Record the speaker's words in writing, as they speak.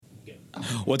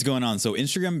What's going on? So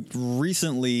Instagram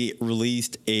recently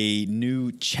released a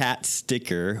new chat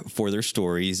sticker for their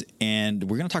stories, and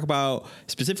we're going to talk about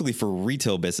specifically for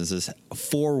retail businesses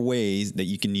 4 ways that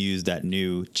you can use that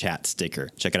new chat sticker.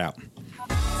 Check it out.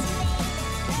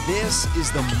 This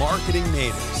is the Marketing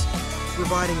Natives,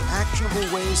 providing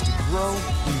actionable ways to grow,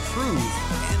 improve,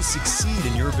 and succeed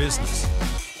in your business.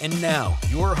 And now,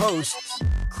 your hosts,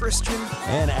 Christian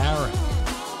and Aaron.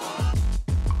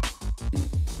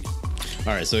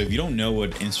 All right, so if you don't know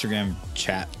what Instagram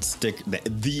chat sticker,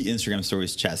 the Instagram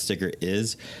Stories chat sticker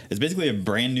is, it's basically a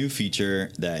brand new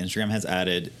feature that Instagram has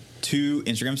added to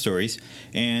Instagram Stories,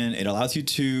 and it allows you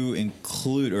to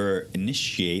include or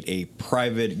initiate a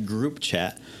private group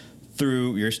chat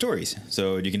through your stories.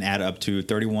 So you can add up to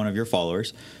 31 of your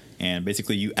followers, and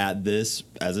basically you add this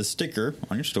as a sticker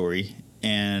on your story,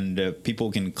 and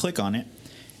people can click on it,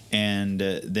 and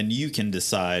then you can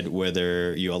decide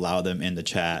whether you allow them in the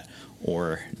chat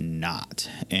or not.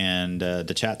 And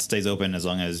the chat stays open as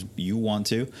long as you want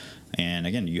to. And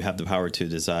again, you have the power to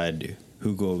decide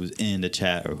who goes in the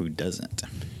chat or who doesn't.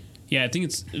 Yeah, I think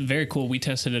it's very cool. We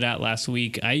tested it out last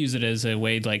week. I use it as a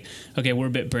way like, okay, we're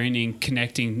Bit Branding,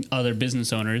 connecting other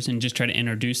business owners and just try to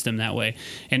introduce them that way.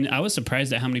 And I was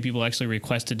surprised at how many people actually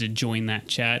requested to join that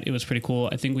chat. It was pretty cool.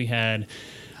 I think we had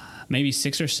maybe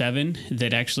 6 or 7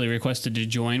 that actually requested to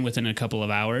join within a couple of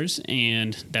hours,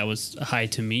 and that was high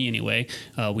to me anyway.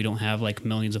 We don't have like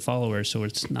millions of followers, so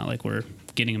it's not like we're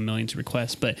getting millions of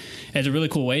requests, but it's a really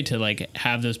cool way to like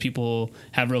have those people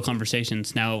have real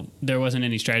conversations. Now, there wasn't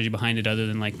any strategy behind it other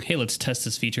than like, hey, let's test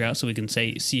this feature out so we can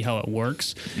see how it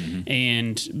works. Mm-hmm.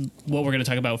 And what we're going to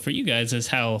talk about for you guys is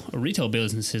how retail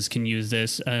businesses can use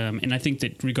this. And I think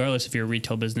that regardless if you're a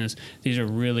retail business, these are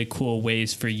really cool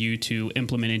ways for you to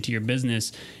implement into your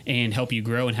business and help you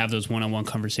grow and have those one-on-one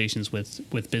conversations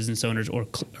with business owners or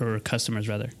customers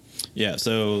rather. Yeah.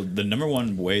 So the number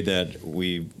one way that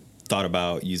we thought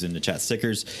about using the chat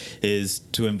stickers is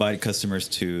to invite customers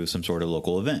to some sort of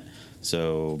local event.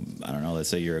 So I don't know, let's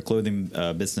say you're a clothing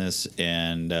business,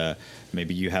 and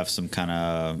maybe you have some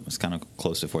it's kind of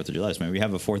close to 4th of July. So maybe you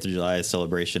have a 4th of July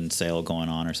celebration sale going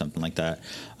on or something like that,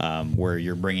 where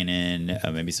you're bringing in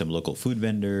maybe some local food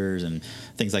vendors and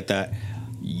things like that.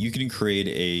 You can create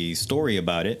a story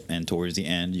about it, and towards the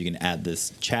end, you can add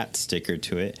this chat sticker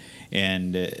to it,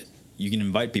 and you can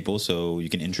invite people, so you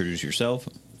can introduce yourself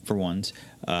for once,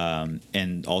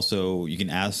 and also you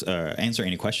can answer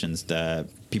any questions that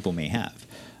people may have.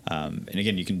 And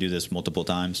again, you can do this multiple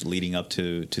times leading up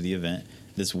to the event.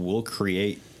 This will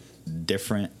create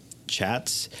different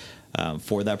chats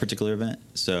for that particular event.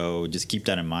 So just keep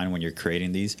that in mind when you're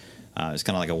creating these. It's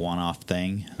kind of like a one-off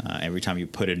thing. Every time you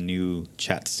put a new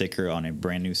chat sticker on a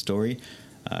brand new story,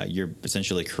 you're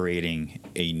essentially creating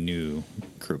a new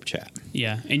group chat.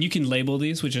 Yeah, and you can label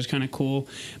these, which is kind of cool.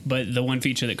 But the one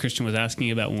feature that Christian was asking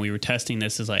about when we were testing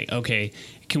this is like, okay,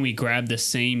 can we grab the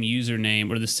same username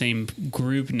or the same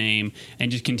group name and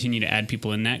just continue to add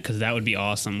people in that? Because that would be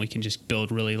awesome. We can just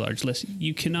build really large lists.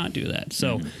 You cannot do that.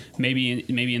 So maybe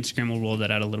Instagram will roll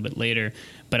that out a little bit later.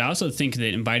 But I also think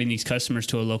that inviting these customers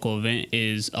to a local event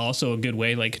is also a good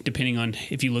way, like depending on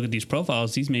if you look at these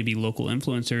profiles, these may be local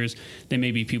influencers. They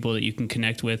may be people that you can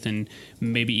connect with and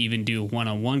maybe even do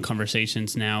one-on-one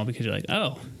conversations now because you're like,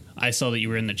 oh, I saw that you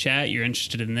were in the chat, you're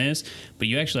interested in this, but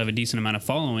you actually have a decent amount of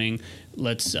following.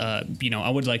 Let's, I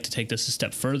would like to take this a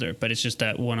step further, but it's just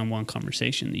that one-on-one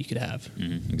conversation that you could have.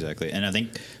 Mm-hmm, exactly. And I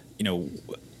think,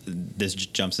 this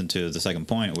jumps into the second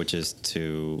point, which is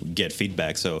to get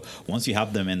feedback. So once you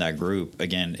have them in that group,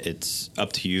 again, it's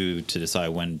up to you to decide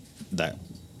when that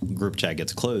group chat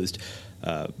gets closed.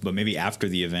 But maybe after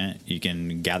the event, you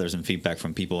can gather some feedback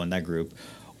from people in that group,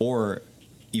 or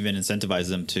even incentivize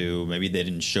them to, maybe they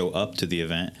didn't show up to the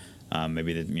event,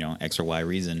 maybe they, X or Y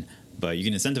reason, but you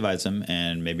can incentivize them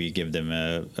and maybe give them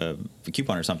a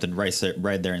coupon or something right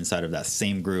there inside of that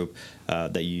same group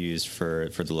that you used for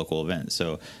the local event.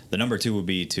 So the number 2 would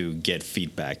be to get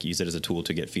feedback. Use it as a tool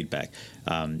to get feedback.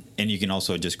 And you can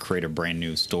also just create a brand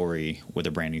new story with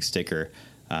a brand new sticker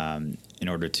in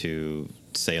order to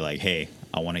say like, hey,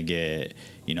 I want to get,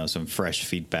 some fresh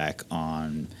feedback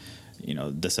on,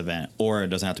 this event. Or it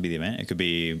doesn't have to be the event. It could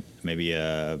be maybe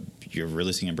you're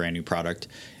releasing a brand new product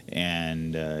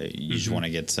and you just want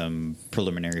to get some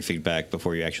preliminary feedback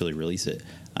before you actually release it.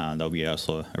 That'll be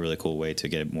also a really cool way to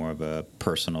get more of a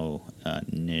personal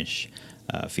niche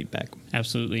feedback.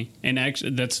 Absolutely. And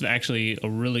actually, that's actually a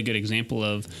really good example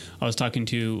of, I was talking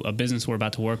to a business we're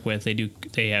about to work with.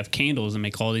 They have candles and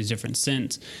make all these different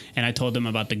scents. And I told them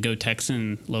about the Go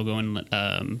Texan logo and,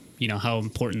 how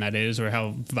important that is or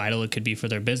how vital it could be for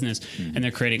their business. Mm-hmm. And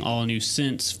they're creating all new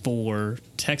scents for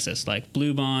Texas, like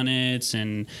blue bonnets,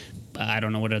 and I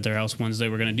don't know what other else ones they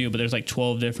were going to do, but there's like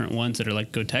 12 different ones that are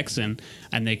like Go Texan,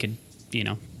 and they could,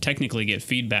 technically get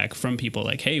feedback from people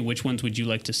like, hey, which ones would you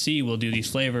like to see? We'll do these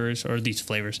flavors,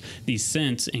 these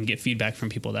scents, and get feedback from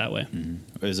people that way.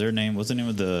 Mm-hmm. Is there a name? What's the name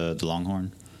of the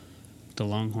Longhorn? The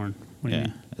Longhorn. What do you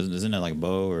mean? Isn't it like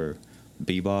Bo or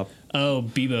Bebop? Oh,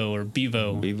 Bebo or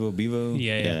Bevo. Bevo?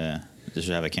 Yeah. They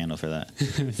should have a candle for that.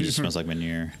 It just smells like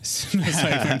manure.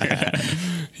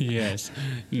 Yes.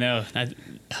 No,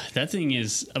 that thing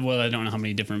is, well, I don't know how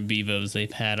many different Bevos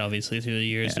they've had, obviously, through the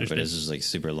years. Yeah, but it's just like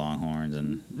super Longhorns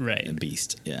and a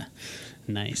beast. Yeah.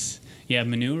 Nice. Yeah,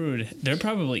 manure, there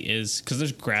probably is, because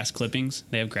there's grass clippings.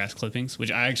 They have grass clippings,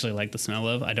 which I actually like the smell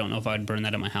of. I don't know if I'd burn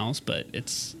that at my house, but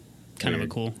it's kind of a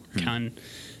cool kind.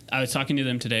 I was talking to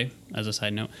them today, as a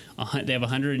side note. They have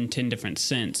 110 different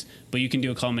scents, but you can do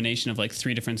a combination of like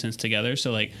 3 different scents together.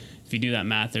 So like if you do that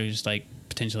math, there's like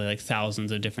potentially like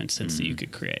thousands of different scents that you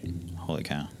could create. Holy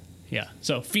cow. Yeah.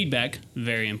 So feedback,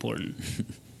 very important.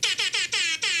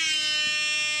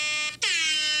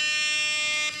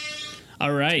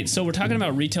 All right, so we're talking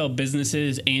about retail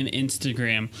businesses and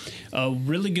Instagram. A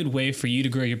really good way for you to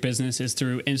grow your business is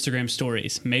through Instagram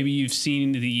stories. Maybe you've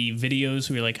seen the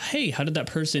videos where you're like, hey, how did that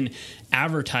person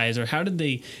advertise, or how did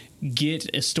they get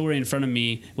a story in front of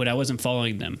me when I wasn't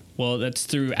following them? Well, that's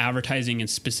through advertising and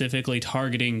specifically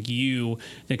targeting you,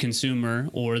 the consumer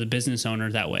or the business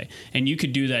owner, that way. And you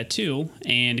could do that too.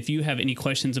 And if you have any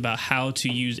questions about how to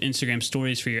use Instagram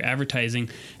stories for your advertising,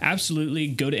 absolutely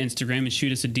go to Instagram and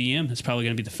shoot us a DM. It's probably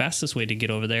going to be the fastest way to get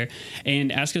over there,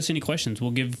 and ask us any questions. We'll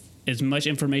give as much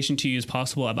information to you as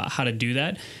possible about how to do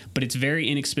that, but it's very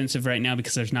inexpensive right now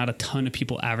because there's not a ton of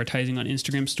people advertising on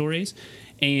Instagram stories.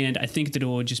 And I think that it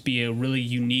will just be a really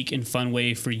unique and fun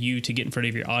way for you to get in front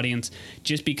of your audience,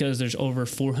 just because there's over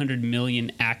 400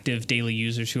 million active daily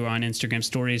users who are on Instagram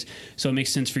stories. So it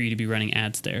makes sense for you to be running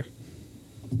ads there.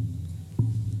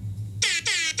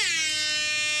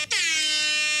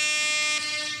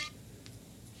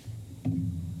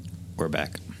 We're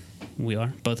back. We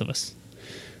are, both of us.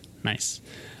 Nice.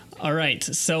 All right,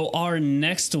 so our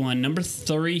next one, number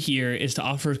 3 here, is to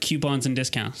offer coupons and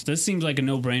discounts. This seems like a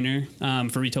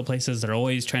no-brainer for retail places. They're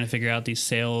always trying to figure out these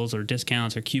sales or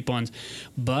discounts or coupons,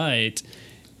 but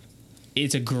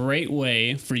it's a great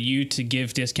way for you to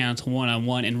give discounts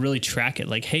one-on-one and really track it.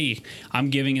 Like, hey, I'm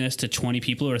giving this to 20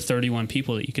 people or 31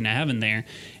 people that you can have in there,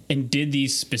 and did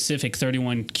these specific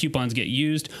 31 coupons get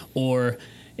used? Or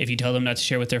if you tell them not to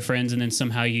share with their friends and then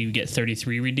somehow you get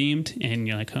 33 redeemed, and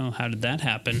you're like, oh, how did that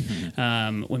happen?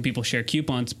 When people share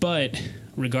coupons. But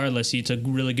regardless, it's a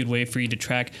really good way for you to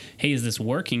track, hey, is this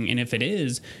working? And if it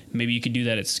is, maybe you could do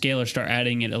that at scale or start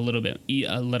adding it a little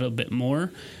bit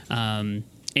more.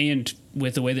 And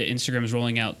with the way that Instagram is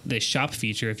rolling out the shop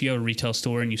feature, if you have a retail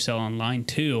store and you sell online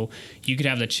too, you could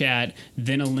have the chat,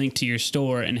 then a link to your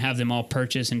store, and have them all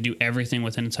purchase and do everything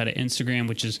within inside of Instagram,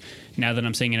 which is, now that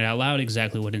I'm saying it out loud,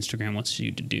 exactly what Instagram wants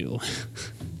you to do.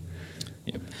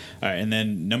 Yep. All right, and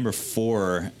then number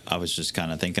 4, I was just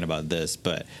kind of thinking about this,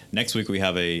 but next week we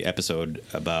have a episode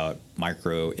about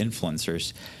micro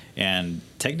influencers, and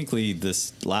technically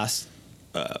this last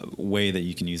way that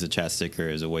you can use a chat sticker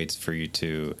is a way for you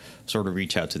to sort of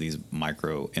reach out to these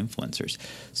micro influencers.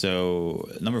 So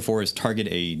number 4 is target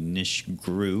a niche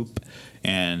group,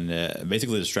 and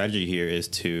basically the strategy here is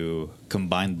to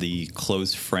combine the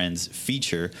close friends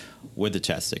feature with the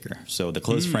chat sticker. So the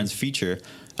close friends feature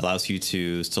allows you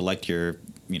to select your,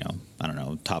 I don't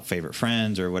know, top favorite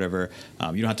friends or whatever.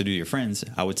 You don't have to do your friends.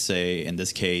 I would say in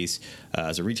this case,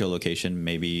 as a retail location,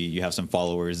 maybe you have some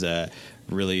followers that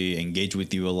really engage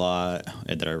with you a lot,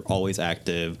 that are always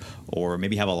active, or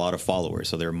maybe have a lot of followers,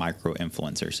 so they're micro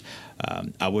influencers.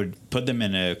 I would put them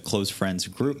in a close friends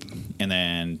group and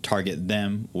then target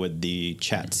them with the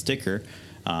chat sticker.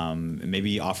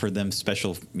 Maybe offer them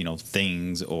special,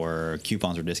 things or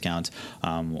coupons or discounts,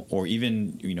 or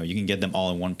even, you can get them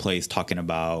all in one place talking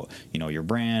about, your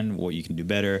brand, what you can do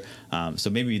better. So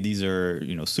maybe these are,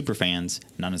 super fans,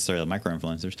 not necessarily micro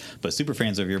influencers, but super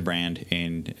fans of your brand.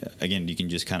 And again, you can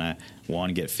just kind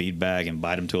of get feedback,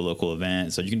 invite them to a local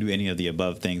event. So you can do any of the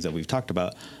above things that we've talked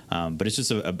about. But it's just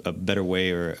a better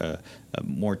way, or a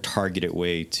more targeted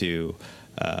way to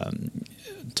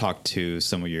talk to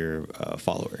some of your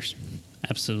followers.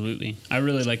 Absolutely. I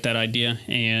really like that idea,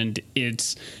 and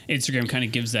Instagram kind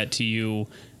of gives that to you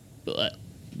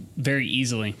very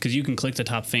easily, because you can click the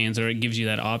top fans, or it gives you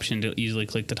that option to easily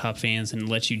click the top fans and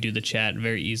lets you do the chat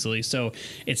very easily. So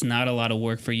it's not a lot of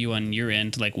work for you on your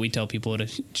end. Like we tell people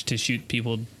to shoot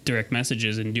people direct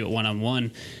messages and do it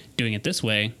one-on-one. Doing it this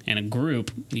way in a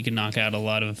group, you can knock out a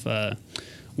lot of 7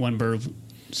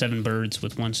 birds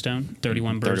with one stone.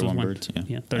 31 birds 31 with birds,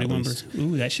 yeah, 31 birds.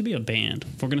 Ooh, that should be a band.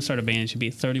 If we're going to start a band, it should be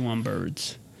 31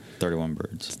 birds. 31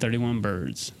 birds. It's 31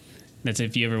 birds. That's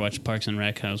if you ever watch Parks and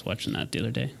Rec. I was watching that the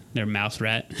other day. They're mouse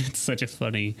rat. It's such a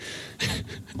funny...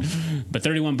 But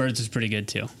 31 birds is pretty good,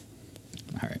 too.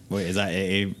 All right. Wait, is that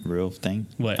a real thing?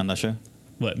 What? On that show?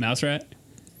 What, mouse rat?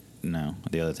 No,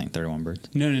 the other thing, 31 birds.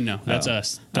 No. That's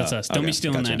us. That's us. Don't okay. be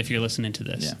stealing Gotcha. that if you're listening to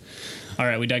this. Yeah. All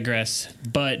right, we digress.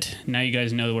 But now you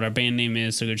guys know what our band name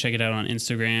is, so go check it out on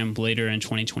Instagram later in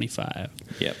 2025.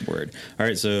 Yep, word. All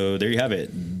right, so there you have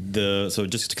it. So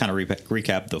just to kind of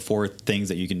recap, the 4 things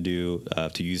that you can do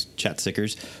to use chat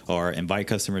stickers are invite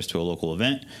customers to a local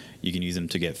event. You can use them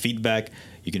to get feedback.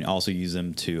 You can also use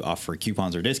them to offer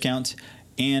coupons or discounts,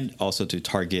 and also to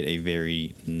target a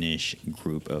very niche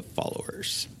group of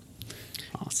followers.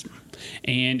 Awesome.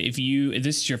 And if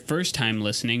this is your first time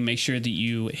listening, make sure that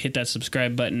you hit that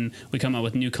subscribe button. We come out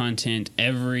with new content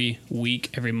every week,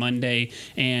 every Monday,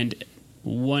 and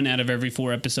 1 out of every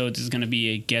 4 episodes is going to be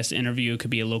a guest interview. It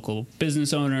could be a local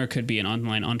business owner, could be an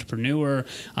online entrepreneur,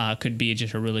 could be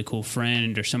just a really cool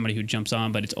friend or somebody who jumps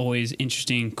on, but it's always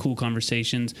interesting, cool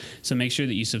conversations. So make sure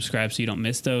that you subscribe so you don't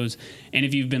miss those. And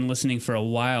if you've been listening for a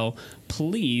while,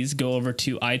 please go over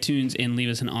to iTunes and leave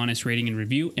us an honest rating and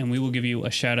review, and we will give you a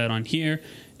shout out on here.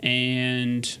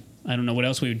 And I don't know what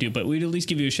else we would do, but we'd at least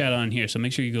give you a shout out on here. So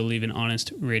make sure you go leave an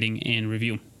honest rating and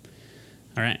review.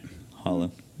 All right.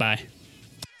 Holla. Bye.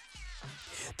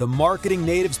 The Marketing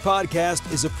Natives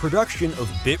Podcast is a production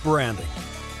of Bit Branding.